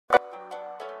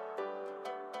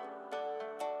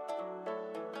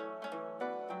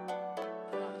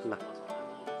ल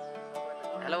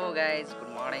Hello guys,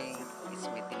 good morning. It's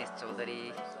me Dinesh Chaudhary.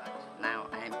 Now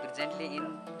I am presently in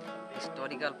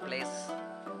historical place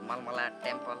Malmala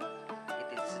Temple. It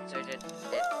is situated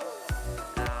at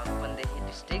Rupandehi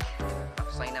district of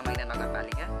Sainamaina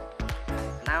Nagarpalika.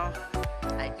 Now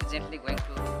I presently going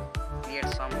to create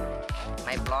some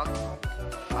my blog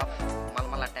of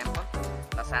Malmala Temple.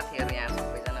 The साथीहरु यहाँ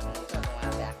सबैजना हुनुहुन्छ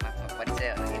उहाँले आफ्नो आफ्नो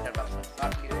परिचयहरु introduction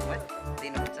certainly रूपमा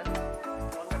दिनुहुन्छ.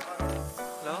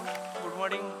 Hello, good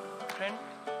morning friend.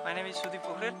 My name is Sudeep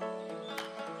Pokhret.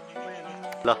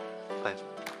 ल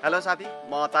हेलो साथी,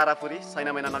 म तारापुरी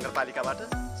सैनामैना नगरपालिकाबाट.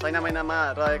 सैनामैनामा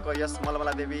रहेको यस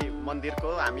मलमला देवी मन्दिरको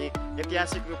हामी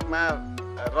ऐतिहासिक रूपमा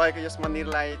रहेको यस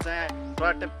मन्दिरलाई चाहिँ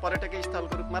पर्यटकीय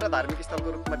स्थलको रूपमा र धार्मिक स्थलको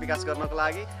रूपमा विकास गर्नको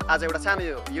लागि आज एउटा सानो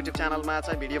युट्युब च्यानलमा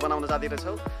चाहिँ भिडियो बनाउन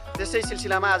जाँदैछौँ. त्यसै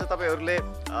सिलसिलामा आज तपाईहरुले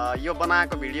यो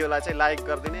बनाएको भिडियोलाई चाहिँ लाइक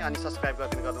गरिदिने अनि सब्स्क्राइब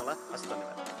गरिदिने गर्नुहोला. हस्,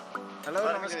 धन्यवाद. हेलो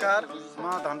नमस्कार, म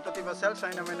धनपति बस्याल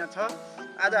सैनामैना 6.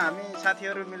 आज हामी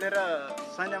साथीहरू मिलेर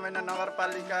सैनामैना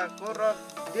नगरपालिकाको र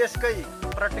देशकै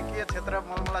पर्यटकीय क्षेत्र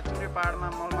मलमला चुरे पहाडमा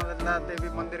मलमला देवी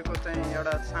मन्दिरको चाहिँ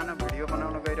एउटा सानो भिडियो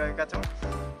बनाउन गइरहेका छौँ.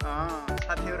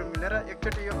 साथीहरू मिलेर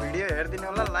एकचोटि यो भिडियो हेरिदिनु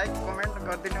होला, लाइक कमेन्ट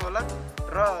गरिदिनु होला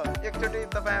र एकचोटि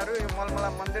तपाईहरू यो मलमला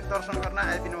मन्दिर दर्शन गर्न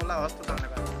आइदिनु होला. हस्,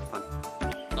 धन्यवाद.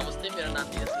 नमस्ते, मेरो नाम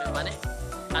दिनेश माने.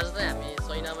 आज चाहिँ हामी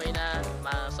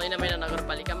सैनामैना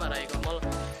नगरपालिकामा रहेको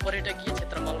पर्यटकीय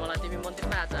क्षेत्र मलमला देवी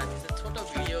मन्दिरमा आज हामी चाहिँ छोटो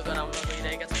भिडियो गराउन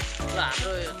गइरहेका छौँ र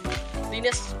हाम्रो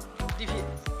दिनेश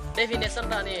डेफिनेसन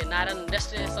र अनि नारायण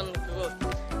डेस्टिनेसनको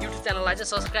युट्युब च्यानललाई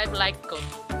चाहिँ सब्सक्राइब, लाइक,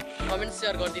 कमेन्ट,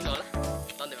 सेयर गरिदिनु होला.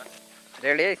 धन्यवाद.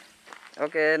 Ready?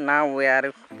 Okay, now we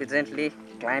are presently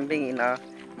climbing in a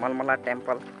Malmala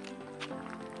Temple.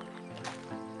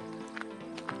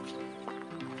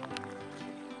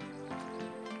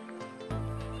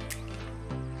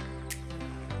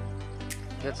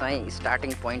 यो चाहिँ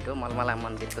स्टार्टिङ पोइन्ट हो मलमला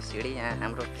मन्दिरको सिडी. यहाँ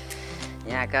हाम्रो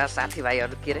यहाँका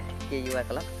साथीभाइहरू के युवा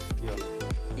क्लब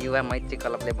युवा मैत्री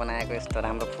क्लबले बनाएको यस्तो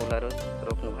राम्रो फुलहरू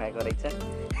रोप्नु भएको रहेछ.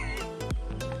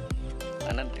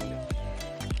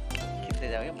 खिच्दै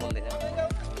जाऊ, क्या बोल्दै जाऊ.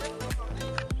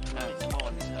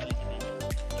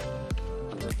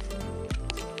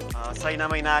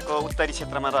 सैनामैनाको उत्तरी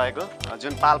क्षेत्रमा रहेको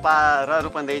जुन पाल्पा र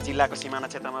रूपन्देही जिल्लाको सिमाना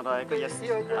क्षेत्रमा रहेको यस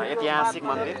ऐतिहासिक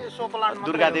मन्दिर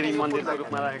दुर्गादेवी मन्दिरको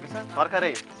रूपमा रहेको छ.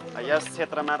 भर्खरै यस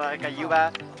क्षेत्रमा रहेका युवा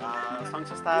सङ्घ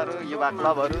संस्थाहरू, युवा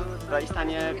क्लबहरू र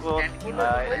स्थानीयको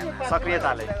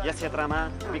सक्रियताले यस क्षेत्रमा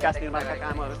विकास निर्माणका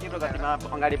कामहरू तीव्र गतिमा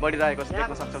अगाडि बढिरहेको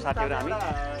देख्न सक्छौँ. साथीहरू हामी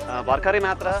भर्खरै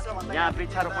मात्र यहाँ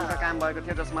वृक्षारोपणका काम भएको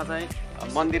थियो, जसमा चाहिँ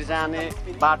मन्दिर जाने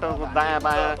बाटोको दायाँ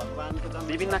बायाँ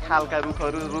विभिन्न खालका रुख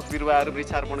बिरुवाहरू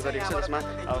वृक्षारोपण गरिएको छ, जसमा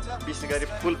विशेष गरी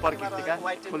फुल प्रकृतिका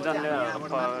फुलजन्य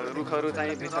रुखहरू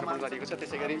चाहिँ वृक्षारोपण गरिएको छ.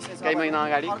 त्यसै गरी केही महिना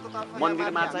अगाडि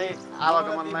मन्दिरमा चाहिँ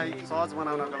आवागमनलाई सहज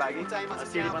बनाउनको लागि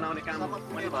सिडी बनाउने काम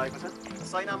पनि भएको छ.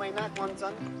 सैनामैना,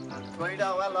 कञ्चन,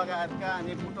 गैडावा लगायतका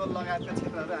अनि बुटोल लगायतका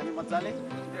क्षेत्रहरू हामी मजाले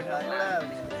एउटा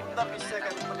सुन्दर दृश्यका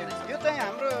रूपमा देख्छौँ. यो चाहिँ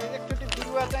हाम्रो एकचोटि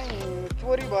बिरुवा चाहिँ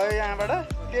चोरी भयो यहाँबाट,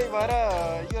 त्यही भएर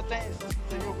यो चाहिँ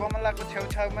यो गमलाको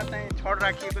छेउछाउमा चाहिँ छड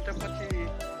राखिएको छ. पछि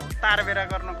तारबेरा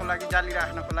गर्नको लागि, जाली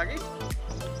राख्नको लागि.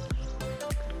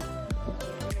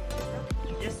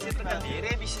 यस क्षेत्रका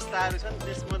धेरै विशेषताहरू छन्.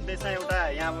 त्यसमध्ये चाहिँ एउटा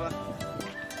यहाँ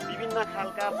विभिन्न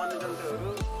खालका वन्यजन्तुहरू,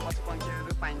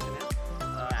 पशुपक्षीहरू पाइन्छन्.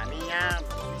 हामी यहाँ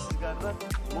विशेष गरेर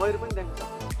मयूर पनि देख्न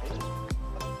सक्छौँ.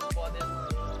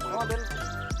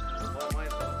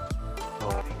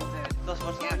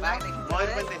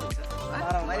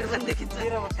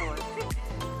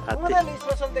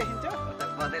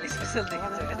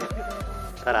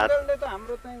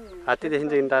 हात्ती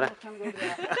देखिन्छ नि तारा.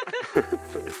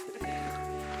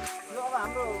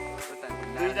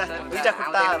 दुईटा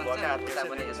खुट्टा भएका हात्ती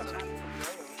पनि यस्तो छ.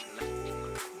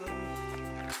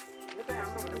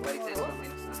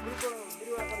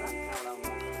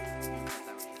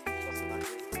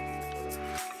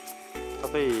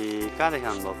 तपाईँ कहाँदेखि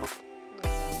आउनुभएको?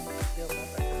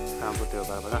 कामको त्यो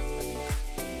घरबाट.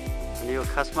 अनि यो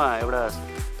खासमा एउटा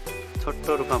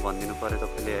छोटो रूपमा भनिदिनु पऱ्यो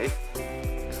तपाईँले है,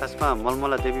 खासमा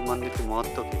मलमला देवी मन्दिरको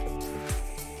महत्त्व के छ?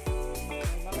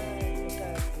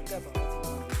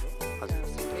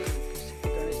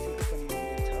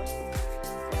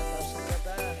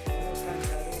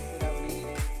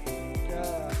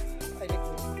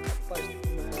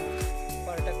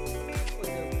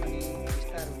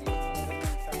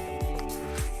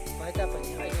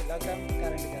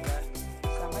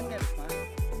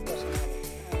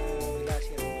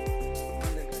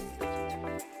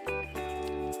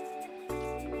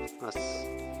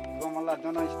 गमला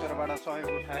जनस्तरबाट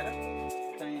सहयोग उठाएर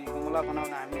चाहिँ गमला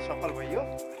बनाउन हामी सफल भइयो.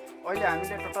 अहिले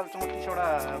हामीले टोटल 34वटा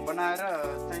बनाएर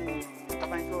चाहिँ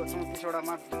तपाईँको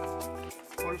 34वटामा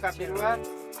फुलका बिरुवा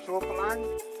सो प्लान्ट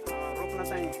रोप्न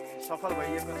चाहिँ सफल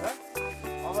भइएको छ।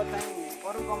 अब चाहिँ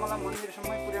अरू कमला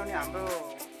मन्दिरसम्म पुर्याउने हाम्रो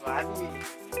भावी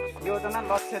योजना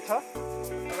लक्ष्य छ।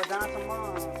 अब जहाँसम्म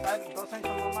सायद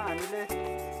दसैँसम्ममा हामीले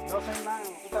दसैँमा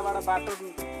उताबाट बाटो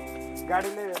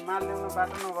गाडीले माल ल्याउन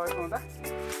बाटो नभएको हुँदा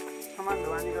सामान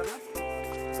ढुवानी गर्न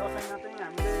दसैँमा चाहिँ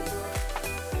हामीले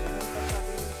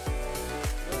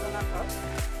योजना छ।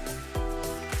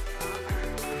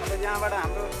 अब यहाँबाट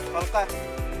हाम्रो हल्का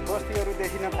बस्तीहरू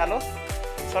देखिन थालो,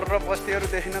 सर्व बस्तीहरू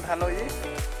देखिन थालो। यी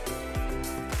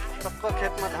टक्क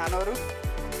खेतमा धानहरू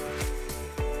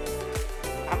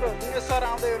हाम्रो दिनेश सर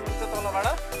आउँदै हुनुहुन्छ तलबाट।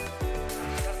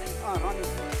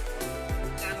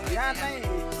 यहाँ चाहिँ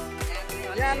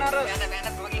बिहान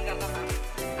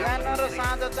र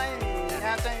साँझ चाहिँ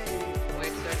यहाँ चाहिँ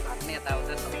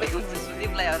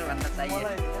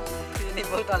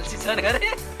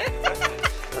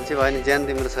अल्छी भयो नि ज्यान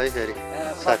तिम्रो छ है फेरि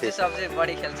साथी सब्जी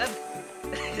बढी खेल्छन्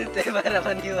त्यही भएर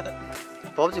पनि यो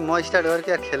पब्जी म स्टार्ट गरेँ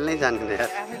क्या खेल्नै जान्दिनँ यार।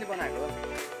 आफैले बनाएको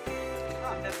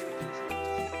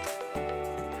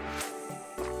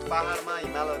पाहाडमा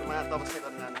हिमालहरूमा तपस्या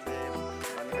गर्न जान्थे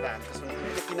भन्ने कुरा हामी त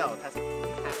सुन्थ्यौँ। किन हो थाहा छ?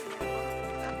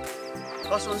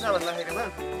 कस्तो हुन्छ भन्दाखेरिमा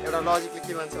एउटा लजिकले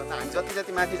के भन्छ भन्दा हामी जति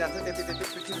जति माथि जान्छ त्यति त्यति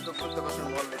पृथ्वीको गुरुत्वाकर्षण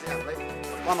बलले चाहिँ हामीलाई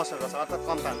कम असर गर्छ, अर्थात्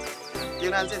कम तान्छ। त्यो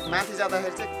हुनाले चाहिँ माथि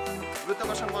जाँदाखेरि चाहिँ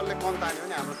गुरुत्वाकर्षण बलले कम तान्यो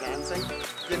भने हाम्रो ध्यान चाहिँ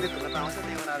केन्द्रित हुन पाउँछ।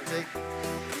 त्यही हुनाले चाहिँ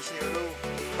ऋषिहरू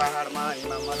पाहाडमा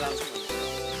हिमालमा जान्छ भन्छ।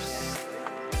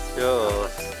 यो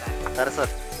तर सर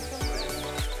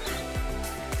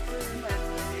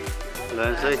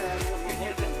चाहिँ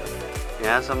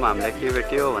यहाँसम्म हामीलाई के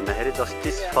भेट्यो भन्दाखेरि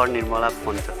जस्टिस फर निर्मला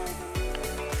फोन छ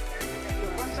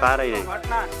साह्रै नै।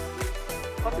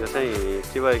 यो चाहिँ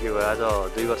के भयो आज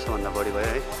 2 वर्षभन्दा बढी भयो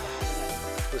है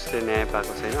उसले न्याय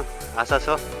पाएको छैन। आशा छ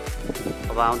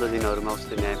अब आउँदो दिनहरूमा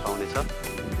उसले न्याय पाउनेछ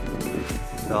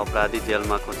र अपराधी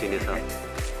जेलमा खोचिनेछ।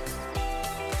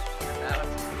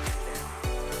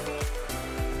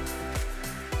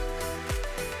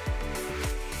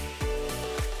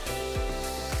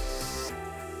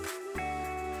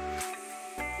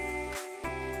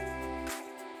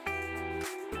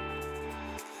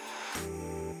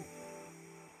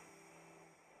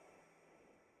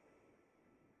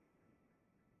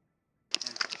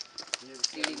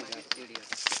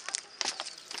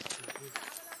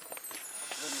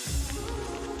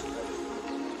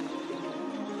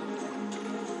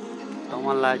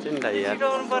 कमल लगाएछ नि दाइ यार,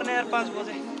 पर्ने यार 5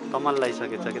 बजे कमल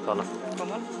लगाइसकेछ कि तल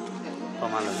कमल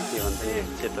कमलहरू के भन्छ नि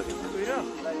सेतो कि यो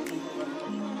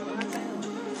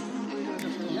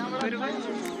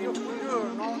कुहिरो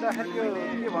नहुँदाखेरि यो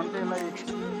के भन्छ यसलाई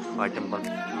व्हाइट टेम्पल।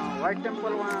 व्हाइट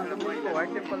टेम्पल उहाँ व्हाइट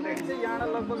टेम्पलदेखि चाहिँ यहाँ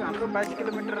लगभग हाम्रो 22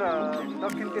 किलोमिटर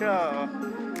दक्षिणतिर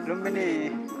लुम्बिनी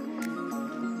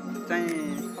चाहिँ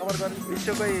कभर गर्ने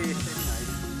विश्वकै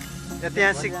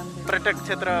ऐतिहासिक पर्यटक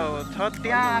क्षेत्र छ।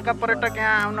 त्यहाँका पर्यटक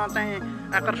यहाँ आउन चाहिँ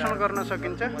आकर्षण गर्न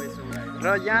सकिन्छ। र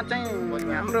यहाँ चाहिँ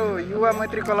हाम्रो युवा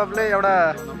मैत्री क्लबले एउटा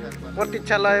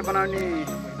प्रतीक्षालय बनाउने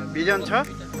भिजन छ।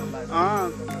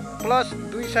 प्लस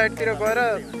 2 साइडतिर गएर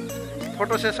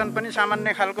फोटो सेसन पनि सामान्य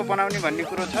खालको बनाउने भन्ने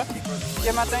कुरो छ।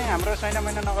 यसमा चाहिँ हाम्रो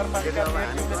सैनामैना नगरपालिका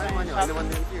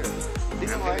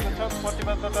दिनुभएको छ,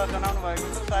 प्रतिबद्धता जनाउनु भएको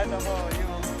छ। सायद अब यो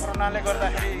कोरोनाले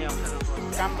गर्दाखेरि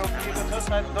काम रोकिएको छ।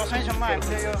 सायद दसैँसम्म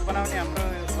हामीले यो बनाउने हाम्रो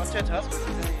लक्ष्य छ। अब यो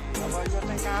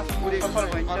चाहिँ कहाँसम्म सफल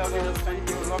भइन्छ, अब चाहिँ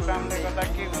यो लकडाउनले गर्दा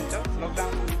के हुन्छ,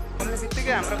 लकडाउन खोल्ने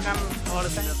बित्तिकै हाम्रो काम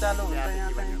चाहिँ चालु हुन्छ।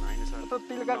 यहाँ चाहिँ त्यो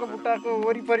तिलकाको बुट्टाको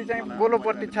वरिपरि चाहिँ गोलो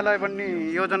प्रतीक्षालय बन्ने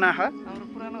योजना छ।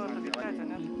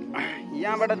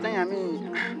 यहाँबाट चाहिँ हामी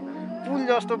पुल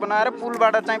जस्तो बनाएर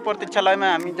पुलबाट चाहिँ प्रतीक्षालयमा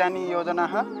हामी जाने योजना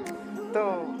छ। त्यो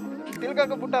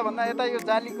तिलकाको बुट्टा भन्दा यता यो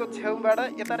जालीको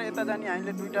छेउबाट यता र यता जाने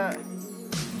हामीले 2टा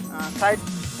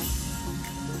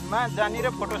साइडमा जाने र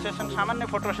फोटो सेसन सामान्य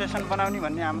फोटो सेसन बनाउने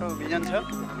भन्ने हाम्रो भिजन छ।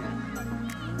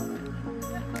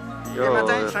 यसमा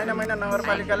चाहिँ सैनामैना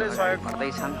नगरपालिकाले सहयोग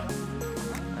गर्दैछन्।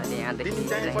 अनि यहाँदेखि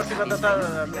चाहिँ प्रतिबद्धता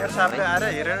मेयर साहबले आएर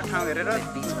हेरेर ठाउँ हेरेर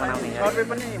सर्वे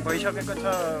पनि भइसकेको छ।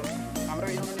 हाम्रो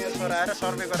इन्जिनियर सर आएर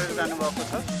सर्वे गरेर जानुभएको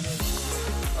छ।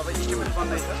 अब इस्टिमेट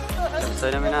बन्दैछ।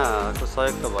 सैनामैनाको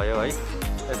सहयोग त भयो है।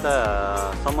 यता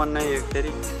समन्वय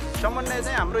फेरि समन्वय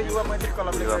चाहिँ हाम्रो युवा मैत्री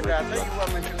क्लबले गरिरहेको छ। युवा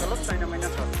मैत्री क्लब सैनामैना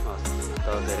छ। त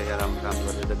धेरै राम्रो काम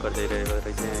गर्दै रहेको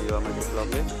रहेछ यहाँ युवा मैत्री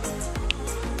क्लबले।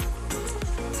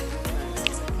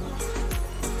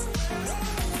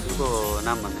 उसको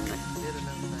नाम भन्दैन है?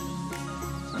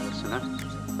 सुन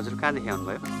हजुर कहाँदेखि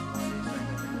आउनुभयो?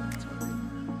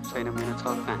 सैनामैना छ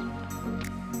कहाँ?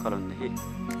 कलमदेखि।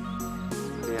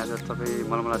 आज तपाईँ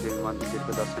मलमला देवी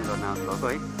मन्दिरको दर्शन गर्न आउनुभएको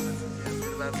है?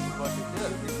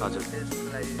 हजुर,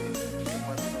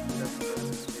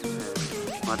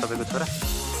 उहाँ तपाईँको छोरा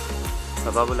र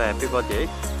बाबुलाई ह्याप्पी बर्थडे है।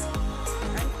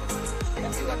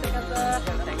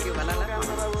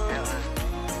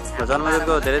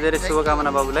 जन्मदिनको धेरै धेरै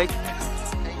शुभकामना बाबुलाई।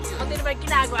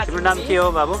 तिम्रो नाम के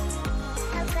हो बाबु?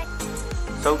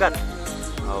 सौगात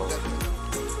हो।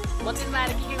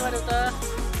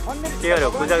 के गर्यो?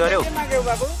 पूजा गर्यो?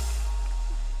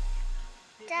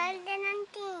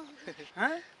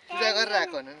 पूजा गरेर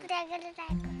आएको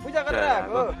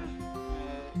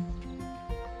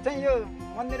चाहिँ यो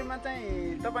मन्दिरमा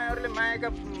चाहिँ तपाईँहरूले मागेका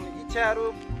इच्छाहरू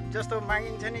जस्तो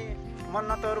मागिन्छ नि,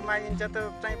 मन्नतहरू मागिन्छ त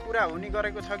चाहिँ पुरा हुने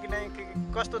गरेको छ कि नै?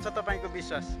 कस्तो छ तपाईँको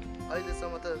विश्वास?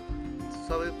 अहिलेसम्म त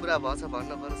सबै पुरा भएछ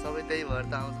भन्नु पर्यो, सबै त्यही भएर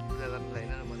त आउँछ पूजा गर्नु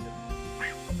होइन र मन्दिर।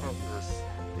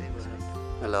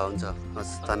 ल हुन्छ,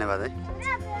 हस्, धन्यवाद है।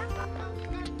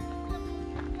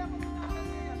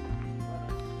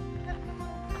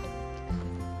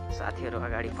 साथीहरू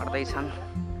अगाडि बढ्दैछन्।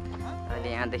 अहिले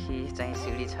यहाँदेखि चाहिँ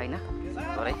सिडी छैन,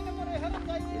 थोरै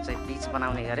यो चाहिँ पिच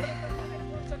बनाउने गरे।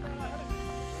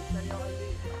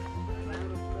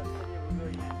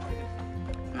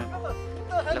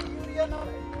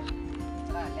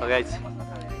 गाइस,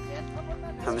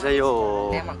 हामी चाहिँ यो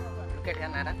लेमन क्रिकेट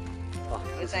खाना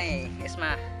यो चाहिँ यसमा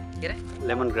के रे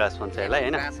लेमन ग्रास भन्छ यसलाई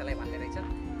होइन? ग्रासलाई भन्ने रहेछ।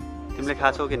 तिमीले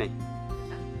खाछौ कि नै?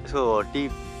 यसको टी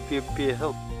पिएछौ?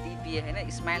 टी पिए होइन,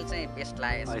 स्माइल चाहिँ बेस्ट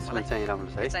लाग्यो। यसमा चाहिँ राम्रो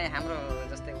छ है। चाहिँ हाम्रो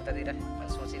जस्तै उतातिर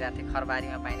मैले सोचिरहेको थिएँ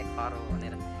खरबारीमा पाइने खर हो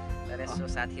भनेर, तर यसो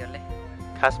साथीहरूले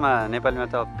खासमा नेपालीमा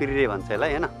त पिरे भन्छ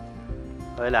यसलाई होइन?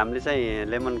 अहिले हामीले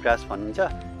चाहिँ लेमन ग्रास भनिन्छ।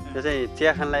 यो चाहिँ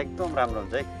चिया खानलाई एकदम राम्रो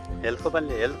हुन्छ है,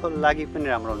 हेल्थको लागि पनि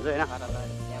राम्रो हुन्छ होइन?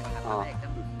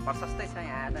 एकदम प्रशस्तै छ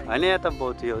यहाँ। होइन, यहाँ त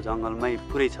बहुत यो जङ्गलमै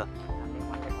पुरै छ।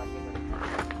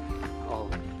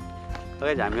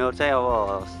 हामीहरू चाहिँ अब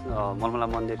मलमला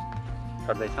मन्दिर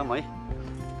गर्दैछौँ है।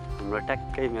 हाम्रो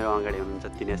ट्याक्कै मेरो अगाडि हुनुहुन्छ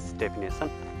दिनेश डेफिनेसन।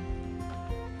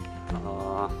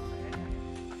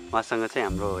 उहाँसँग चाहिँ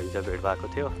हाम्रो हिजो भेट भएको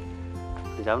थियो।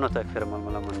 जाउँ न त एकखेर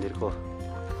मलमला मन्दिरको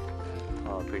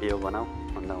भिडियो बनाऊ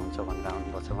भन्दा हुन्छ भनेर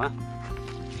आउनुभएको छ उहाँ।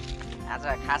 आज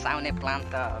खास आउने प्लान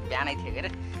त बिहानै थियो के अरे,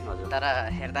 तर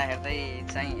हेर्दा हेर्दै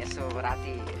चाहिँ यसो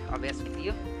राति अभ्यास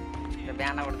बित्यो र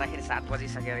बिहान उठ्दाखेरि 7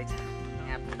 बजिसक्यो रहेछ।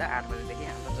 यहाँ पुग्दा 8 बजेदेखि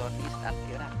हाम्रो जर्नी स्टार्ट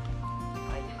थियो र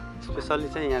स्पेसल्ली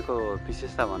चाहिँ यहाँको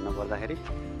विशेषता भन्नुपर्दाखेरि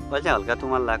अहिले चाहिँ हल्का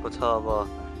तुमाल लागेको छ। अब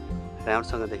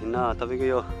राम्रोसँग देखिन्न तपाईँको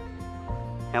यो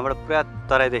यहाँबाट पुरा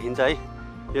तराई देखिन्छ है।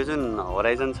 यो जुन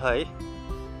होराइजन छ है,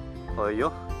 हो यो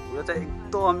चाहिँ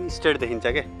एकदम स्ट्रेट देखिन्छ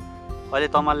क्या। अहिले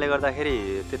तमालले गर्दाखेरि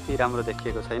त्यति राम्रो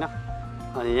देखिएको छैन।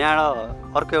 अनि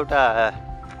यहाँ अर्को एउटा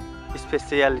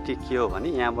स्पेसियालिटी के हो भने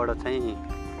यहाँबाट चाहिँ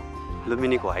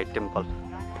लुम्बिनीको व्हाइट टेम्पल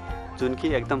जुन कि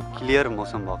एकदम क्लियर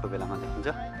मौसम भएको बेलामा देखिन्छ।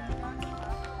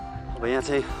 अब यहाँ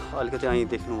चाहिँ अलिकति અહીં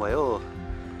देख्नुभयो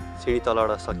सिँढी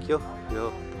तलबाट सकियो।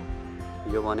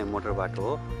 यो भने मोटर बाटो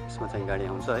हो, यसमा चाहिँ गाडी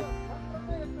आउँछ है।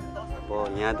 अब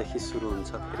यहाँदेखि सुरु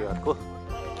हुन्छ फेरि अर्को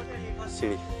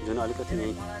सिँढी जुन अलिकति नै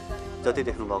जति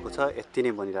देख्नु भएको छ यति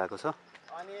नै बनिरहेको छ।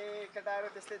 अनि केटाहरू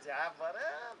त्यस्तै झाप भएर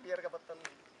बियरका बोतल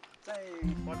चाहिँ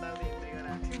पटाउँदै हिँड्दै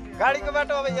गरेर गाडीको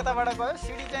बाटो अब यताबाट गयो,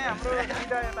 सिडी चाहिँ हाम्रो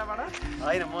सिधा यताबाट।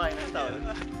 होइन, म होइन नि त,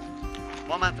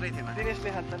 म मात्रै थिएन। दिनेशले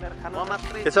खान्छ मेरो खाना। म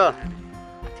मात्रै के छ?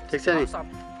 ठिक छ नि?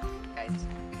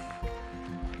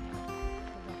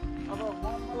 अब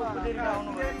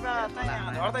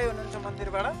झर्दै हुनुहुन्छ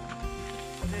मन्दिरबाट।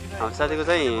 हाम्रो साथीको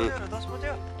चाहिँ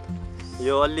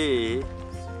यो अलि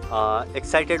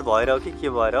एक्साइटेड भएर हो कि के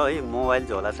भएर है, मोबाइल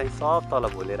झोला चाहिँ सब तल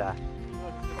भुलेर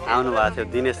आउनु भएको थियो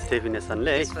दिनेश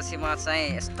डेफिनेसनले है। त्यसपछि म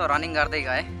चाहिँ यस्तो रनिङ गर्दै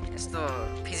गएँ, यस्तो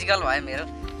फिजिकल भयो मेरो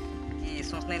कि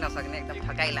सोच्नै नसक्ने, एकदम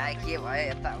थकाइ लाग्यो, के भयो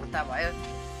यताउता भयो।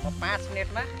 म 5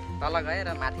 मिनटमा तल गएँ र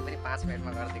माथि पनि 5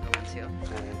 मिनटमा गरिदिएको मान्छे हो।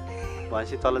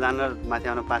 भनेपछि तल जान र माथि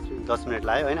आउन 5-10 मिनट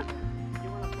लाग्यो होइन?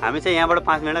 हामी चाहिँ यहाँबाट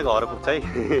 5 मिनटमै घर पुग्छ है।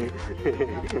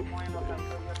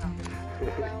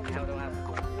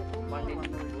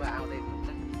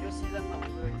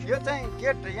 यो चाहिँ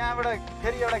गेट यहाँबाट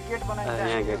फेरि एउटा गेट बनाइन्छ।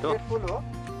 यहाँ गेट हो, गेट पुल हो।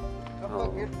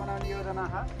 गेट बनाउने योजना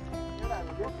छ।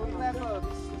 गेट पुल बनाएको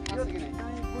यो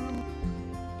चाहिँ कुलुम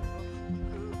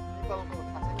पिपलको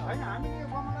होइन, हामी यो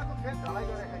गमलाको फेद ढलाइ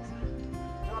गरेका छौँ।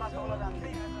 जरा तल जान्छ।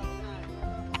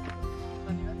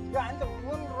 यो हामी त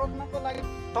वल रोप्नको लागि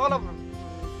तल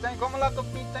चाहिँ गमलाको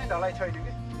पिच चाहिँ ढलाइ छैन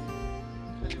कि।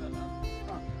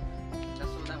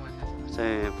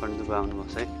 चाहिँ पण्डितबा आउनुभएको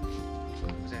छ है।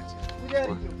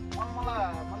 पुजारी मलमला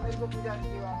मन्दिरको पुजारी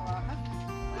के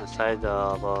आउनुभएको? सायद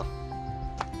अब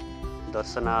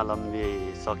दर्शनालम्बी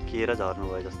सकिएर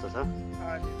झर्नुभयो जस्तो छ।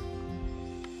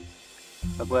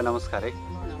 बुवा नमस्कार है।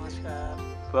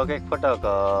 नमस्कार। बुवाको एकपटक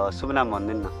शुभ नाम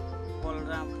भनिदिनु न।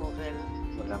 बलराम पोखरेल।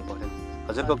 बलराम पोखरेल।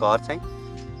 हजुरको घर चाहिँ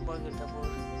बैकुण्ठपुर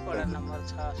वडा नम्बर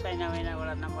 6 सैनामैना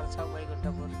वडा नम्बर 6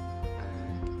 बैकुण्ठपुर।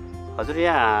 हजुर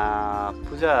यहाँ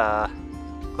पूजा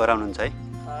गराउनुहुन्छ है?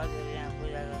 हजुर यहाँ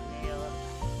पूजा गर्ने अब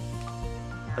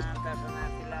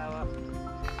दर्शनार्थीलाई अब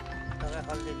ढोका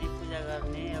खोलिदिने पूजा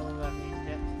गर्ने अब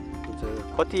गर्ने। हजुर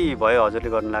कति भयो हजुरले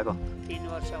गर्नु लाग्यो? 3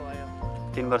 वर्ष भयो।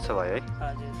 3 वर्ष भयो है?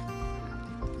 हजुर।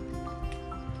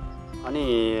 अनि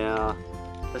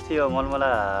जस्तै यो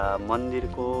मलमला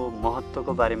मन्दिरको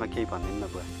महत्त्वको बारेमा केही भनिदिनु न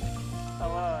बुवा।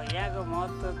 अब यहाँको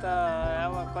महत्त्व त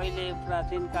अब कहिले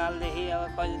प्राचीन कालदेखि अब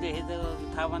कहिलेदेखि त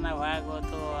स्थापना भएको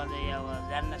त अझै अब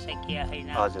जान्न सकिया छैन।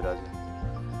 हजुर हजुर।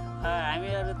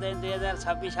 हामीहरू चाहिँ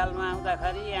 2026 सालमा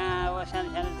आउँदाखेरि यहाँ अब सानो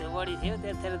सानो झुपडी थियो,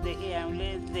 त्यतिखेरदेखि हामीले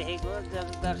देखेको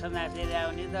दर्शनार्थीहरू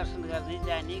आउने दर्शन गर्ने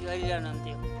जाने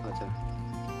गरिरहनुहुन्थ्यो। हजुर।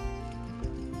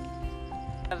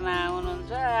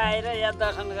 आउनुहुन्छ आएर यहाँ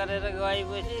दर्शन गरेर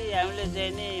गएपछि हामीले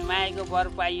चाहिँ नि मायाको वर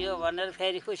पाइयो भनेर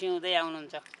फेरि खुसी हुँदै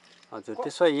आउनुहुन्छ। हजुर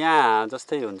त्यसो यहाँ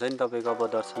जस्तै हुन्छ नि तपाईँको अब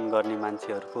दर्शन गर्ने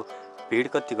मान्छेहरूको भिड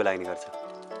कतिको लाग्ने गर्छ?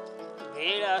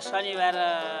 भिड शनिबार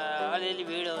अलिअलि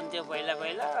भिड हुन्थ्यो पहिला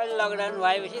पहिला, अहिले लकडाउन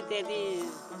भएपछि त्यति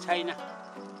छैन।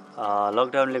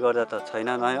 लकडाउनले गर्दा त छैन,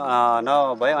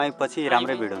 नभए आएपछि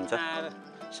राम्रै भिड हुन्छ।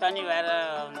 शनिबार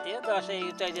हुन्थ्यो,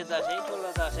 दसैँ चैते दसैँ ठुलो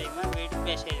दसैँमा भिड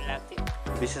बेसी लाग्थ्यो।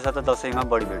 विशेषतः दसैँमा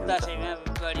बढी भिड हुन्छ। दसैँमा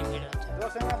बढी भिड हुन्छ।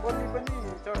 दसैँमा बलि पनि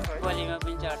चढ्छ है? बलिमा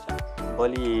पनि चढ्छ।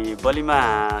 बलिमा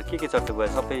के चढ्छ बुवा?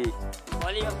 सबै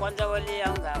बलिमा पञ्चबली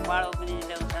आउँदा पाडो पनि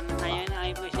ल्याउँछन्,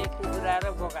 आएपछि कुखुरा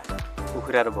र बोका।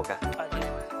 कुखुरा र बोका। हजुर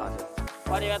हजुर।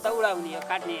 परेवा त उडाउने हो,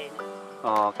 काट्ने होइन।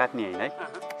 काट्ने होइन है?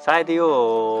 सायद यो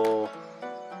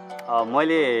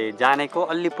मैले जानेको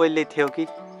अलि पहिले थियो कि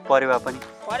परेवा पनि?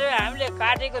 परेवा हामीले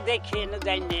काटेको देखिएन,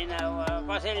 जान्दैन। अब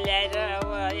कसैले ल्याएर अब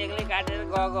एक्लै काटेर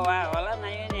गएको भए होला,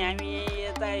 नै भने हामी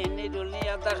यता हिँड्ने डुल्ने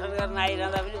दर्शन गर्न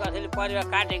आइरहँदा पनि कसैले परेवा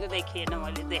काटेको देखिएन,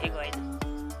 मैले देखेको होइन।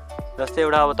 जस्तै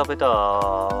एउटा अब तपाईँ त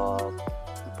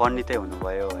पण्डितै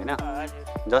हुनुभयो होइन?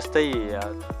 जस्तै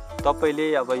तपाईँले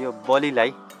अब यो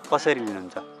बलिलाई कसरी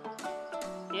लिनुहुन्छ?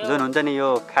 जुन हुन्छ नि यो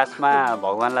खासमा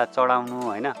भगवान्लाई चढाउनु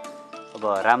होइन, अब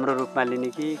राम्रो रूपमा लिने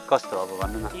कि कस्तो अब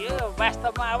भन्नु न? यो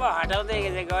वास्तवमा अब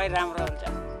हटाउँदै गए राम्रो हुन्छ।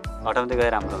 हटाउँदै गए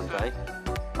राम्रो हुन्छ है?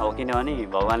 अब किनभने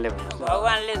भगवान्ले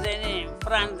चाहिँ नि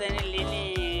प्राण चाहिँ नि लिने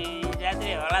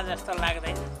जात्रे होला जस्तो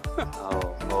लाग्दैन।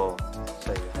 हो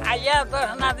सही हो। यहाँ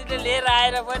दर्शनार्थीले लिएर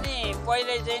आएर पनि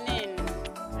पहिले चाहिँ नि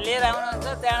लिएर आउनुहुन्छ,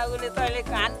 त्यहाँबाट उसले तैँले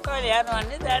खान तैँले हेर्नु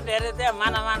भन्ने, त्यहाँ धेरै त्यहाँ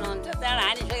मानामान हुन्छ, त्यहाँबाट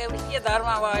हानिसकेपछि के धर्म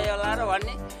भयो होला र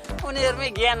भन्ने उनीहरूमै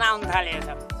ज्ञान आउनु थालेको छ।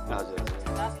 हजुर।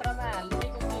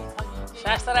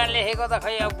 शास्त्रमा लेखेको त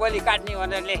खै अब बलि काट्ने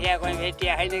भनेर लेखेको कहीँ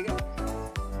भेटिया छैन कि।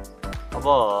 अब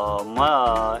म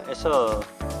यसो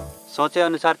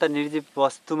सोचेअनुसार त निर्जीव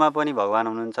वस्तुमा पनि भगवान्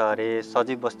हुनुहुन्छ अरे,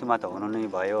 सजीव वस्तुमा त हुनु नै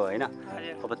भयो होइन?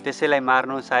 अब त्यसैलाई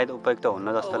मार्नु सायद उपयुक्त हुन्न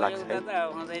जस्तो लाग्छ है?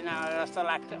 हुँदैन जस्तो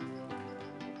लाग्छ।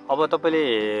 अब तपाईँले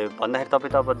भन्दाखेरि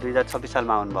तपाईँ त अब 2026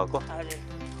 सालमा आउनुभएको,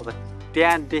 अब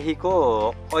त्यहाँदेखिको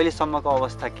अहिलेसम्मको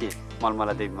अवस्था के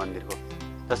मलमला देवी मन्दिरको?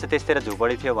 जस्तै त्यस्तै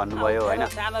झुपडी थियो भन्नुभयो होइन?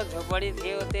 सानो झुपडी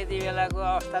थियो त्यति बेलाको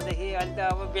अवस्थादेखि अहिले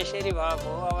त अब बेसरी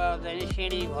भएको, अब चाहिँ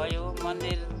सिँढी भयो,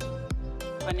 मन्दिर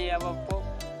पनि अब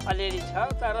अलिअलि छ,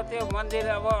 तर त्यो मन्दिर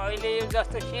अब अहिले यो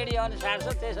जस्तो सिँढी अनुसार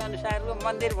छ त्यस अनुसारको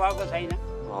मन्दिर भएको छैन।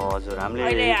 हजुर। हामीले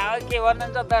अहिले के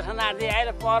भन्नुहुन्छ, दर्शनार्थी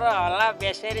आएर पर हल्ला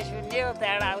बेसरी सुन्यो,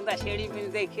 त्यहाँबाट आउँदा सिँढी पनि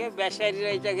देखियो, बेसरी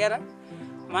रहेछ के र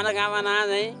मनोकामना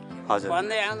चाहिँ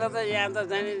भन्दै आउँदा त यहाँ त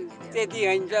जाने त्यति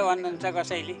हुन्छ भन्नुहुन्छ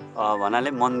कसैले।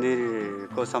 भन्नाले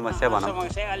मन्दिरको समस्या भनौँ,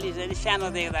 समस्या अलि चाहिँ सानो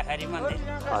देख्दाखेरि मन्दिर।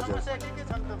 हजुर।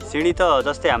 सिँढी त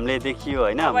जस्तै हामीले देखियो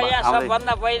होइन? अब यहाँ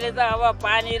सबभन्दा पहिले त अब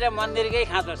पानी र मन्दिरकै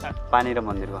खाँचो छ। पानी र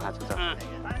मन्दिरको खाँचो छ।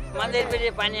 मन्दिरपछि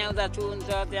पानी आउँदा चुहुन्छ,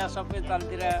 त्यहाँ सबै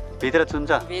तलतिर भित्र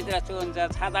चुन्छ,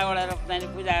 छाता ओढेर चाहिँ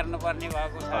पूजा गर्नुपर्ने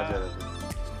भएको छ।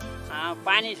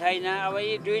 पानी छैन। अब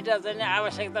यी दुईटा चाहिँ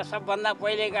आवश्यकता, सबभन्दा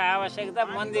पहिलेको आवश्यकता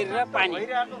मन्दिर र पानी।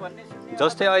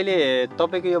 जस्तै अहिले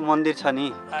तपाईँको यो मन्दिर छ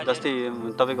नि, जस्तै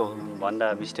तपाईँको भन्दा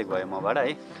मिस्टेक भयो मबाट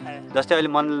है, जस्तै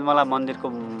अहिले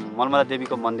मलमला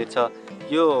देवीको मन्दिर छ,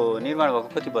 यो निर्माण भएको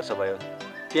कति वर्ष भयो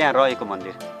त्यहाँ रहेको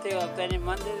मन्दिर? त्यो चाहिँ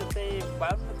मन्दिर चाहिँ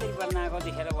 52-53 बनाएको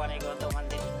देखेर बनेको त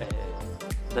मन्दिर।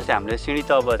 जस्तै हामीले सिँढी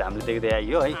त अब हामीले देख्दै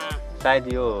आइयो है, सायद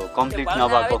यो कम्प्लिट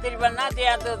नभएको।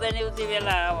 त्यहाँ त उति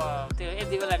बेला अब त्यो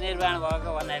यति बेला निर्माण भएको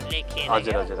भनेर लेखिए।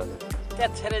 हजुर हजुर हजुर।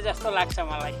 त्यतिखेर जस्तो लाग्छ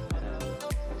मलाई।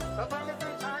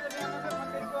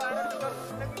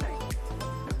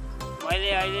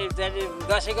 मैले अहिले चाहिँ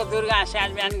दसैँको दुर्गा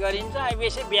स्याहार बिहान गरिन्छ,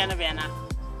 बेसी बिहान बिहान।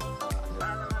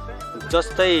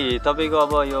 जस्तै तपाईँको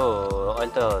अब यो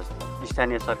अहिले त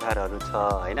स्थानीय सरकारहरू छ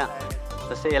होइन,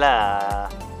 जस्तै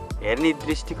यसलाई हेर्ने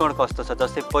दृष्टिकोण कस्तो छ?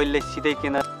 जस्तै पहिले सिधै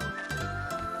केन्द्र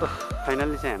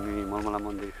फाइनल्ली चाहिँ हामी मलमला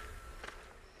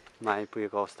मन्दिरमा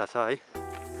आइपुगेको अवस्था छ है।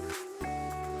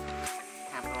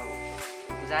 हाम्रो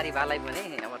पुजारी बालाई पनि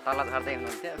अब तल झर्दै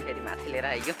हुनुहुन्थ्यो, फेरि माथि लिएर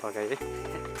आइयो। पकाइ है,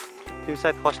 तिमी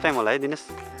सायद फर्स्ट टाइम होला है दिनेश?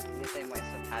 त्यसै म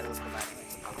यसो थारूको बारेमा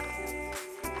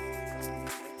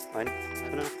होइन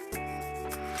सुन न,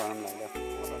 गरम लाग्यो।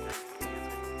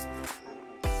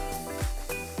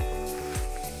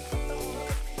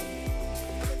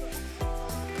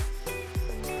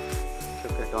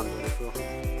 सुक्खा डन गरेको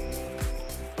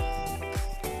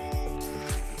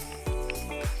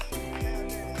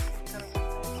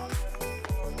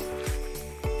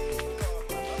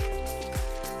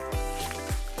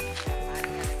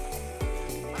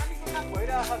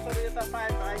यता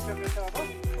पाइप आइसकेछ, अब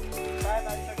पाइप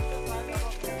आइसकेछ,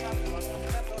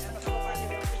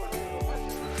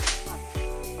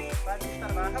 पाइप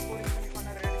बिस्तार भएको छ, बोरिङ पनि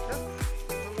खनेर रेडी छ,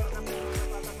 सुगर काम रेडी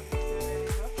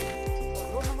छ,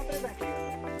 रोड्न मात्रै बाँकी हो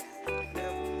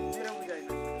मेरो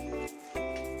बुझाइमा।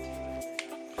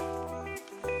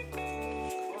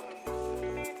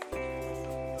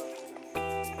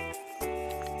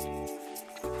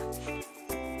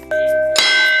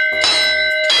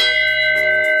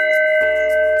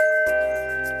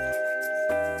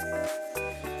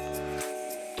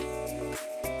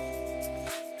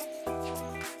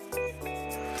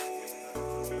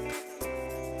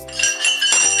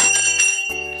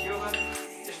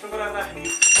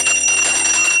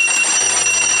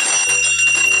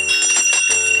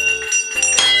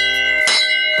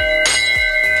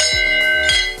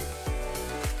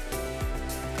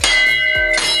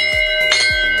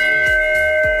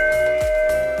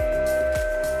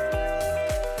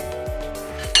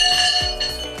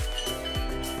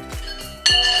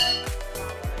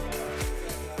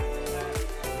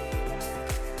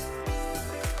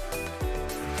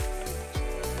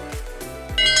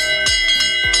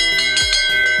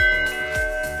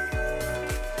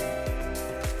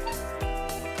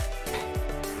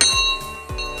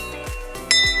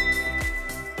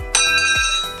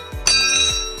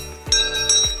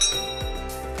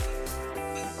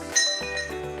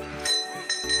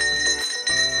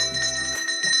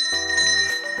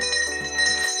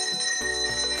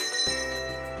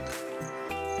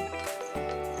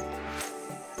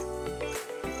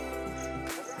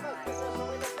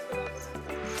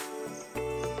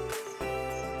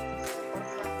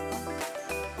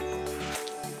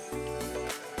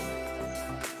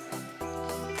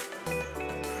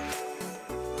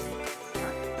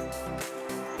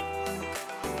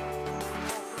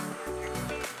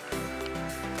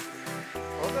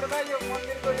 यो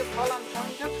मन्दिरको यो फलाम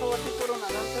सङ्ख्या ६ करोड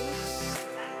जान्छ नि।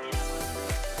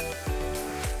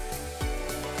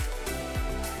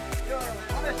 यो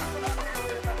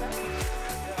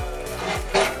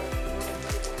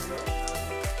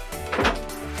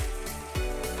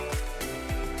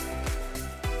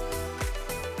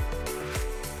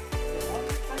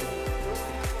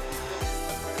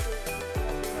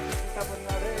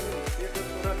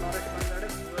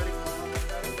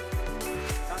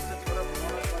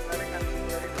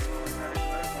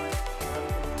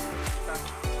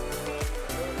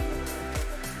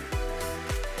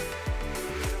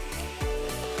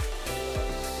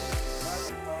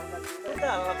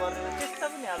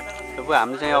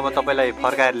हामी चाहिँ अब तपाईँलाई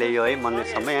फर्काएर ल्यायो है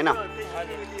मन्दिरसम्म होइन।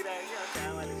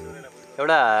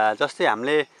 एउटा जस्तै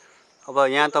हामीले अब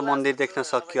यहाँ त मन्दिर देख्न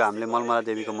सक्यो हामीले, मलमला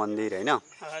देवीको मन्दिर होइन।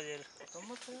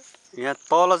 यहाँ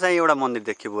तल चाहिँ एउटा मन्दिर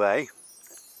देखियो बुवा है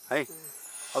है।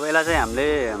 अब यसलाई चाहिँ हामीले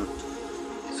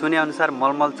सुनेअनुसार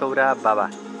मलमल चौरा बाबा,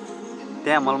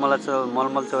 त्यहाँ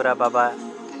मलमल चौरा बाबा,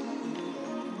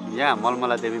 यहाँ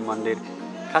मलमला देवी मन्दिर।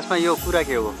 खासमा यो कुरा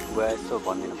के हो बुवा, यसो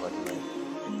भनिदिनु पर्ने।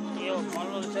 यो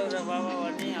मलमल चौरा बाबा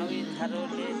भन्ने हामी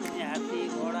थारूहरूले हात्ती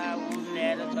घोडा उन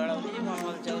ल्याएर चढाउने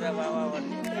मलमल चौरा बाबा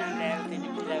भन्ने, त्यहाँ ल्याएर तिनी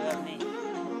पूजा गर्ने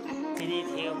तिनी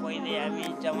थियो पहिले हामी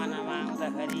जमानामा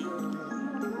आउँदाखेरि।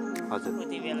 हजुर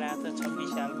उति बेला त 26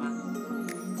 सालमा।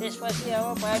 त्यसपछि अब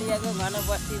पहाडियाको घन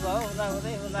बस्ती भयो,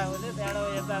 हुँदाहुँदै त्यहाँबाट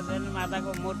यता चाहिँ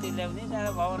माताको मूर्ति ल्याउने,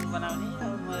 त्यहाँबाट भवन बनाउने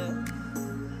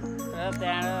र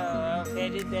त्यहाँबाट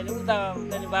फेरि उता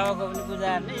बाबाको पनि पूजा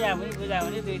गर्ने, यहाँ पनि पूजा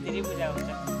हुने, दुईतिर पूजा हुन्छ।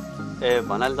 ए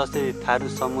भन्नाले जस्तै थारू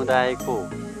समुदायको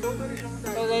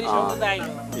चौधरी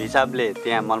समुदायको हिसाबले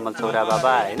त्यहाँ मलमल चौरा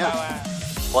बाबा होइन,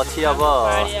 पछि अब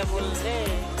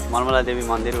मलमला देवी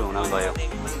मन्दिर हुन गयो।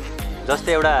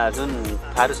 जस्तै एउटा जुन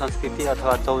थारू संस्कृति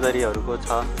अथवा चौधरीहरूको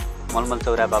छ मलमल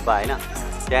चौरा बाबा होइन,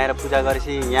 त्यहाँ आएर पूजा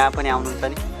गरेपछि यहाँ पनि आउनुहुन्छ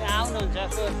नि? आउनुहुन्छ,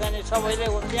 सबैले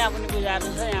त्यहाँ पनि पूजा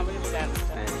गर्नुहुन्छ, यहाँ पनि पूजा गर्नुहुन्छ।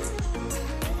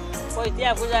 कोही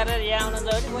त्यहाँ पूजा गरेर यहाँ आउनुहुन्छ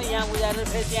भने कोही यहाँ पूजा गरेर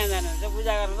फेरि त्यहाँ जानुहुन्छ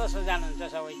पूजा गरेर त जानुहुन्छ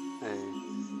सबै।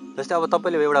 जस्तै अब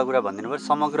तपाईँले एउटा कुरा भनिदिनु भयो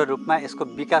समग्र रूपमा यसको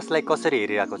विकासलाई कसरी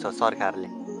हेरिरहेको छ सरकारले?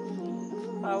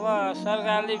 अब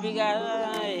सरकारले विकास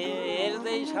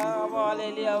हेर्दैछ अब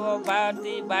अलिअलि अब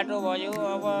बाटो भयो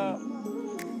अब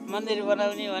मन्दिर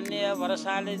बनाउने भन्ने अब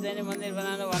भरोसाले चाहिँ नि मन्दिर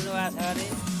बनाउनु भन्नुभएको छ अरे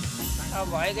अब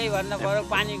भएकै भन्नु पऱ्यो।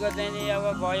 पानीको चाहिँ नि अब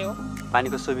भयो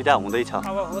पानीको सुविधा हुँदैछ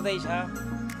अब हुँदैछ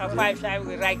अब पाइप साइप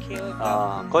राखियो।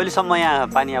 कहिलेसम्म यहाँ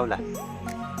पानी आउला?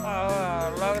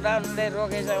 लकडाउनले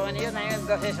रोकेछ भने यो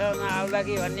दसैँसम्म आउला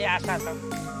कि भन्ने आशा छ।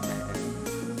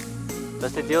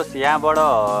 जस्तै त्यो यहाँबाट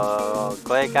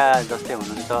गएका जस्तै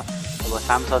हुनुहुन्छ अब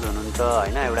सांसद हुनुहुन्छ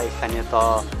होइन, एउटा स्थानीय तह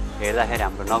हेर्दाखेरि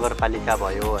हाम्रो नगरपालिका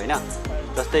भयो होइन,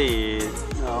 जस्तै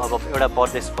अब एउटा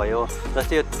प्रदेश भयो,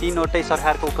 जस्तै यो तीनवटै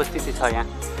सरकारको उपस्थिति छ यहाँ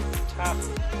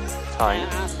छ होइन?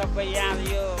 सबै यहाँ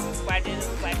यो पार्टी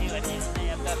भन्ने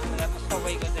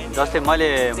सबैको चाहिँ जस्तै मैले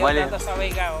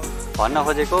सबैका हो भन्न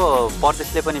खोजेको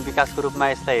प्रदेशले पनि विकासको रूपमा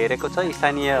यसलाई हेरेको छ,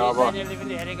 स्थानीय अब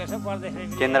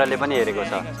केन्द्रले पनि हेरेको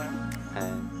छ।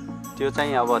 त्यो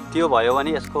चाहिँ अब त्यो भयो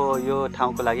भने यसको यो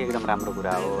ठाउँको लागि एकदम राम्रो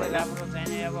कुरा हो होइन?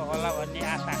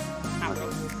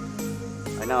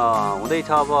 होइन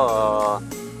हुँदैछ अब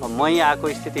मै आएको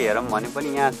स्थिति हेरौँ भने पनि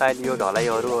यहाँ सायद यो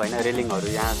ढलाइहरू होइन रेलिङहरू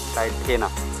यहाँ सायद थिएन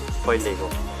पहिलेको,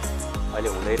 अहिले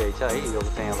हुँदै रहेछ है। यो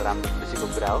चाहिँ अब राम्रो खुसीको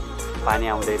कुरा हो, पानी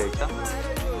आउँदै रहेछ।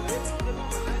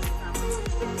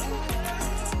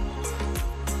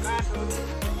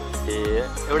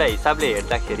 एउटा हिसाबले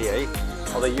हेर्दाखेरि है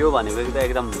अब यो भनेको त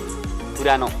एकदम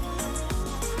पुरानो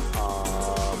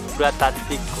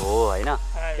पुरातात्विक हो होइन?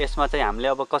 यसमा चाहिँ हामीले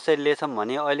अब कसरी लिएछौँ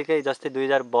भने अहिलेकै जस्तै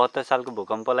 2072 सालको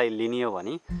भूकम्पलाई लिने हो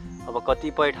भने अब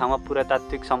कतिपय ठाउँमा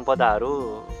पुरातात्विक सम्पदाहरू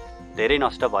धेरै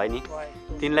नष्ट भयो नि,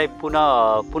 तिनलाई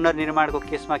पुनर्निर्माणको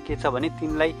केसमा के छ भने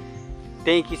तिनलाई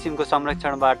त्यही किसिमको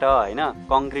संरक्षणबाट होइन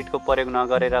कङ्क्रिटको प्रयोग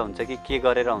नगरेर हुन्छ कि के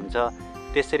गरेर हुन्छ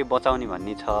त्यसरी बचाउने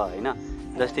भन्ने छ होइन?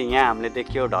 जस्तै यहाँ हामीले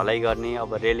देखियो ढलाइ गर्ने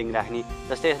अब रेलिङ राख्ने,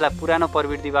 जस्तै यसलाई पुरानो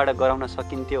प्रवृत्तिबाट गराउन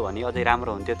सकिन्थ्यो भने अझै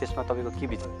राम्रो हुन्थ्यो। त्यसमा तपाईँको के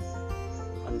विचार?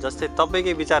 अनि जस्तै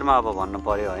तपाईँकै विचारमा अब भन्नु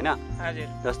पर्यो होइन,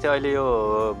 जस्तै अहिले यो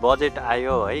बजेट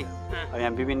आयो है, अब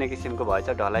यहाँ विभिन्न किसिमको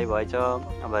भएछ, ढलाइ भएछ,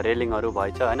 अब रेलिङहरू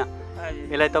भएछ होइन,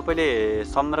 यसलाई तपाईँले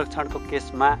संरक्षणको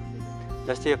केसमा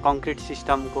जस्तै यो कङ्क्रिट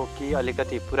सिस्टमको कि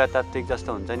अलिकति पुरातात्विक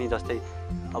जस्तो हुन्छ नि, जस्तै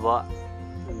अब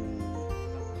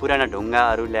पुराना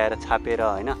ढुङ्गाहरू ल्याएर छापेर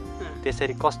होइन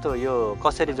त्यसरी कस्तो यो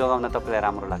कसरी जोगाउन तपाईँलाई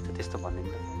राम्रो लाग्छ त्यस्तो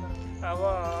भनिदिनु? अब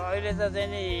अहिले त चाहिँ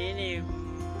नि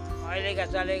अहिलेका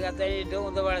चलेका चाहिँ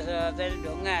उँधोबाट चाहिँ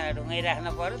ढुङ्गै राख्नु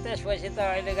पऱ्यो, त्यसपछि त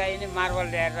अहिलेका यिनी मार्बल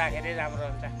ल्याएर राखेरै राम्रो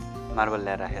हुन्छ। मार्बल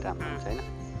ल्याएर राखेर राम्रो हुन्छ होइन?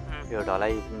 यो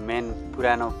ढलाइ मेन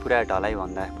पुरा ढलाइ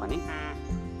भन्दा पनि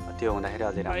त्यो हुँदाखेरि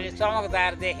अझै राम्रो। अहिले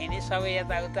चमकदार देखिने सबै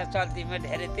यताउता चल्तीमा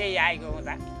धेरै त्यही आएको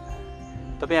हुँदा।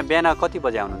 तपाईँ यहाँ बिहान कति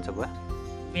बजी आउनुहुन्छ बुवा?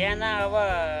 बिहान अब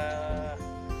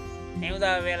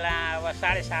हिउँदो बेला अब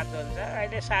 7:30 हुन्छ,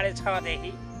 अहिले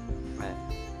 6:30देखि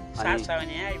 7:00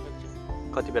 भने यहाँ आइपुग्छु।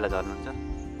 कति बेला झर्नुहुन्छ?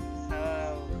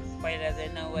 पहिला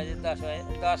चाहिँ 9 बजे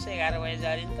 10-11 बजे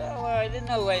झरिन्छ, अब अहिले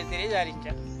 9 बजेतिर झरिन्छ।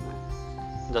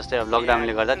 जस्तै अब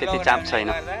लकडाउनले गर्दा त्यति चाप छैन,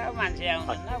 मान्छे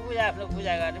आउनुहुन्न, आफ्नो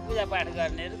पूजा गर्ने पूजापाठ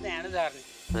गर्नेहरू त्यहाँबाट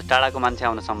झर्ने। टाढाको मान्छे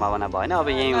आउने सम्भावना भएन, अब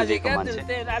यहीँ उजेको मान्छे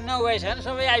 9 बजीसम्म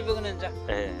सबै आइपुग्नुहुन्छ।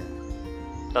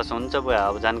 प्लस हुन्छ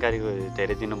बुवा, अब जानकारीको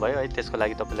धेरै दिनुभयो है, त्यसको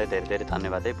लागि तपाईँलाई धेरै धेरै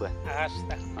धन्यवाद है बुवा।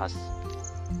 हस्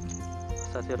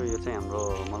साथीहरू, यो चाहिँ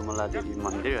हाम्रो मलमला देवी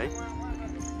मन्दिर है,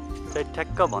 चाहिँ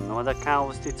ठ्याक्क भन्नुमा चाहिँ कहाँ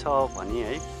अवस्थित छ भने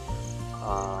है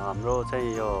हाम्रो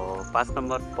चाहिँ यो 5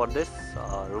 नम्बर प्रदेश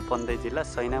रूपन्देही जिल्ला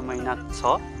सैनामैना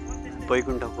 6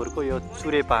 बैकुण्ठपुरको यो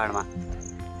चुरे पहाडमा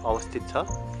अवस्थित छ।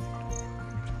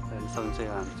 अहिलेसम्म चाहिँ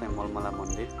हाम्रो चाहिँ मलमला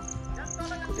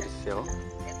मन्दिरको दृश्य हो।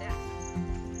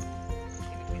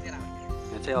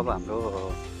 यहाँ चाहिँ अब हाम्रो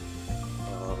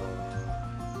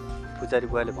पुजारी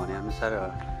बुवाले भनेअनुसार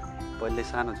पहिले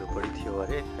सानो झुपडी थियो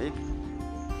अरे है,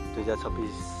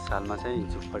 2026 सालमा चाहिँ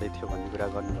झुपडी थियो भन्ने कुरा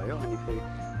गर्नुभयो। अनि फेरि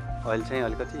अहिले चाहिँ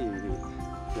अलिकति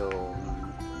यो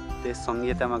देश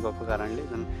सङ्घीयतामा गएको कारणले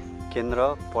जुन केन्द्र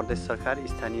प्रदेश सरकार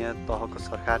स्थानीय तहको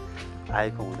सरकार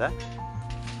आएको हुँदा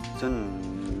जुन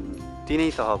तिनै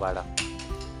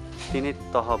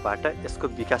तहबाट यसको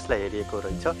विकासलाई हेरिएको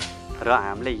रहेछ र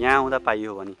हामीले यहाँ आउँदा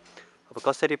पाइयो भने अब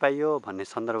कसरी पाइयो भन्ने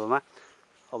सन्दर्भमा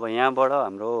अब यहाँबाट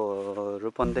हाम्रो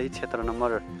रूपन्देही क्षेत्र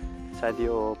नम्बर सायद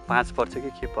यो 5 पर्छ कि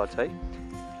के पर्छ है,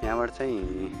 यहाँबाट चाहिँ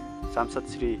सांसद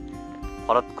श्री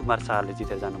भरत कुमार शाहले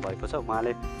जितेर जानुभएको छ।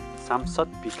 उहाँले सांसद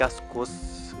विकास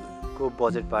कोषको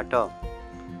बजेटबाट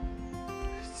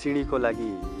सिँढीको लागि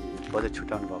बजेट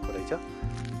छुट्याउनु भएको रहेछ।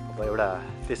 अब एउटा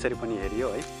त्यसरी पनि हेरियो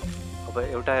है, अब अब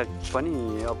एउटा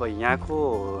पनि अब यहाँको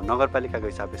नगरपालिकाको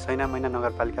हिसाबले सैनामैना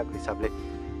नगरपालिकाको हिसाबले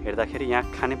हेर्दाखेरि यहाँ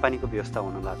खानेपानीको व्यवस्था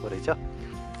हुन लागेको रहेछ,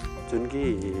 जुन कि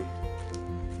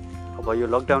अब यो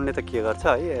लकडाउनले त के गर्छ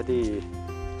है, यदि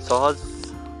सहज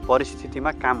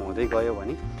परिस्थितिमा काम हुँदै गयो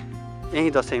भने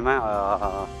यही दसैँमा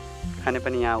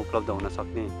खानेपानी यहाँ उपलब्ध हुन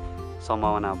सक्ने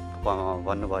सम्भावना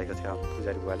भन्नुभएको थियो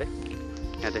पुजारी बुवाले।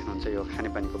 यहाँ देख्नुहुन्छ यो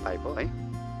खानेपानीको पाइप हो है,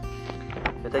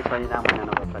 यो चाहिँ सैनामैना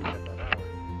नगरपालिकाद्वारा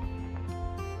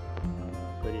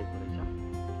गरिएको रहेछ।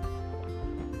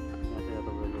 यहाँ चाहिँ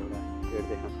तपाईँले एउटा गेट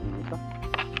देख्न सक्नुहुन्छ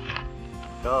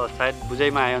र सायद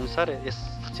बुझाइमा आएअनुसार यस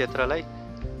क्षेत्रलाई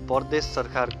प्रदेश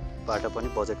सरकारबाट पनि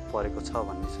बजेट परेको छ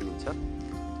भन्ने सुनिन्छ।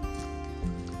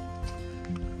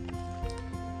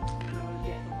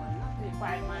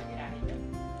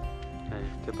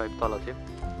 त्यो पाइप तल थियो,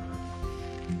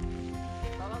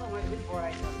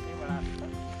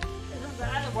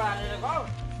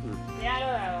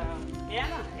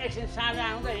 एकछिन साँझ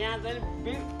आउँदा यहाँ चाहिँ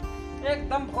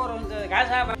एकदम फोहोर हुन्छ, घाँस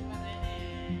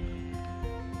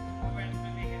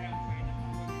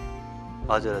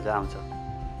हजुर हजुर आउँछ।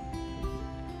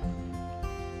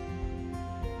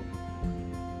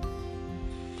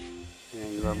 यहाँ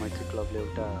युवा मैत्री क्लबले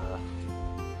एउटा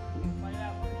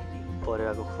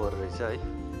परेवाको खोर रहेछ है,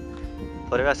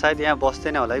 परेवा सायद यहाँ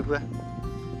बस्दैन होला है बुवा,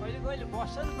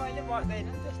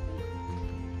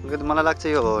 मलाई लाग्छ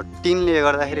यो टिनले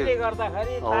गर्दाखेरि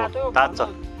तात्छ,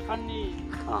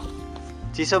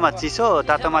 चिसोमा चिसो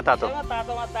तातोमा तातो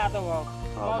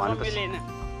भनेपछि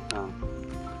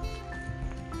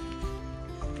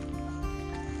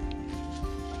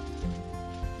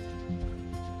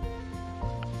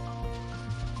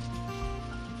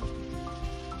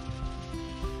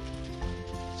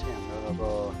अब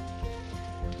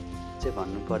चाहिँ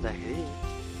भन्नुपर्दाखेरि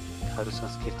थारू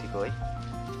संस्कृतिको है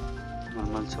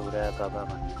मलमल छौरा बाबा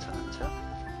भन्ने चाहन्छ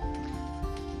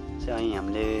चाहिँ અહીં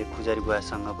हामीले पुजारी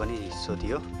बुवासँग पनि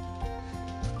सोधियो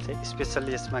चाहिँ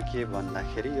स्पेसल्ली यसमा के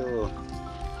भन्दाखेरि यो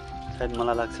सायद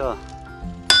मलाई लाग्छ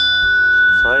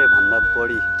 100 भन्दा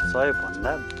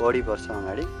बढी वर्ष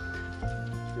अगाडि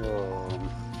यो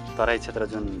तराई क्षेत्र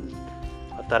जुन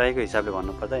तराईको हिसाबले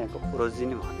भन्नुपर्दा यहाँको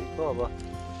ओरिजिन भनेको अब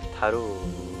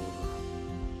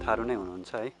थारू नै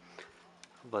हुनुहुन्छ है।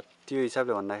 अब त्यो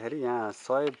हिसाबले भन्दाखेरि यहाँ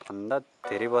 100 भन्दा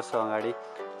धेरै वर्ष अगाडि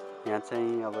यहाँ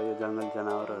चाहिँ अब यो जङ्गली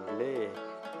जनावरहरूले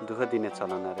दुःख दिने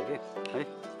चलन अरे के है,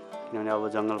 किनभने अब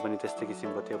जङ्गल पनि त्यस्तै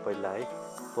किसिमको थियो पहिला है,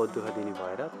 बहुत दुःख दिने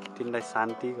भएर तिनलाई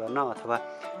शान्ति गर्न अथवा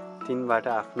तिनबाट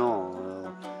आफ्नो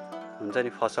हुन्छ नि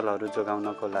फसलहरू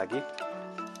जोगाउनको लागि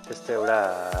त्यस्तै एउटा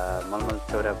मलमल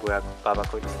चौरा बुवा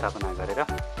बाबाको स्थापना गरेर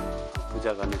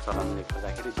पूजा गर्ने चलनले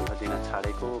गर्दाखेरि दुःख दिन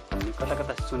छाडेको भन्ने कता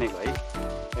कता सुनेको है,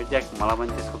 एक्ज्याक्ट मलाई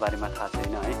पनि त्यसको बारेमा थाहा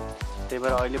छैन है। त्यही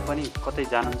भएर अहिले पनि कतै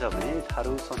जानुहुन्छ भने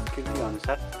थारू संस्कृति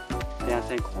अनुसार त्यहाँ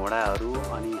चाहिँ घोडाहरू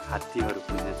अनि हात्तीहरू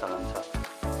पुज्ने चलन छ।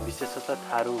 विशेषतः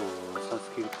थारू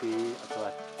संस्कृति अथवा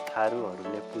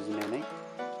थारूहरूले पुज्ने नै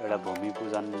एउटा भूमि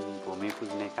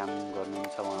पुज्ने काम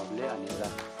गर्नुहुन्छ उहाँहरूले। अनि एउटा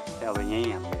अब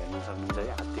यहीँ हामीले हेर्न सक्नुहुन्छ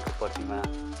है, हात्तीको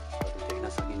प्रतिमाहरू देख्न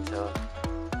सकिन्छ,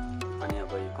 अनि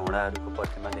अब यो घोडाहरूको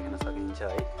प्रतिमा देख्न सकिन्छ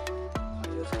है।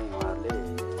 यो चाहिँ उहाँहरूले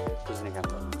पुज्ने काम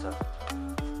गर्नुहुन्छ।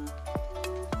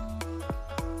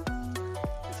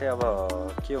 चाहिँ अब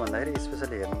के भन्दाखेरि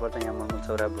स्पेसली हेर्नुपर्दा यहाँ मलमल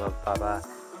चौरा बाबा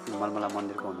मलमला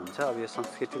मन्दिरको हुनुहुन्छ। अब यो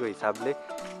संस्कृतिको हिसाबले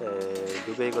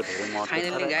दुबईको धेरै महत्त्व छ।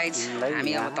 फाइनली गाइज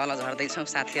हामी अब तल झर्दैछौँ,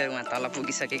 साथीहरू उहाँ तल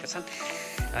पुगिसकेको छन्।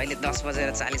 अहिले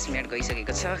 10:40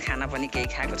 गइसकेको छ, खाना पनि केही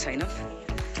खाएको छैन,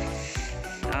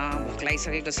 भोक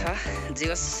लागिसकेको छ। जे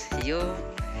होस् यो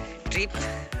ट्रिप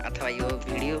अथवा यो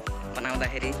भिडियो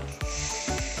बनाउँदाखेरि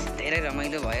धेरै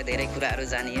रमाइलो भयो, धेरै कुराहरू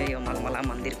जानियो यो मलमला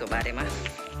मन्दिरको बारेमा।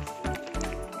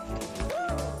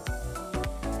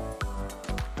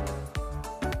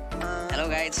 Hello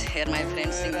guys, hair my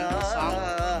friend singing song.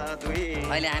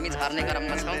 अहिले हामी झर्ने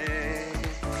क्रममा छौँ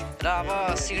र अब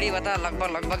सिँढीबाट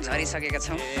लगभग झरिसकेका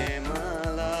छौँ।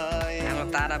 हाम्रो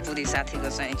तारापुरी साथीको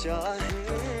चाहिँ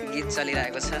गीत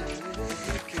चलिरहेको छ।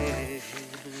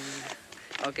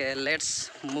 Okay let's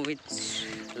move it.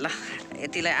 ल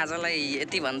यतिलाई आजलाई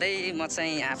यति भन्दै म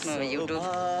चाहिँ आफ्नो युट्युब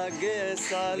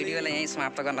भिडियोलाई यहीँ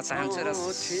समाप्त गर्न चाहन्छु र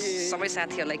सबै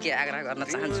साथीहरूलाई के आग्रह गर्न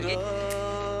चाहन्छु कि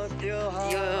यो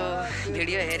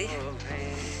भिडियो हेरी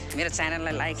मेरो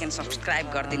च्यानललाई लाइक एन्ड सब्सक्राइब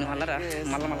गरिदिनु होला र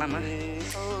मलमलामा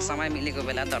समय मिलेको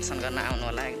बेला दर्शन गर्न आउनु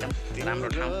होला। एकदम राम्रो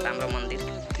ठाउँ, राम्रो मन्दिर।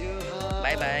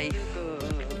 By by.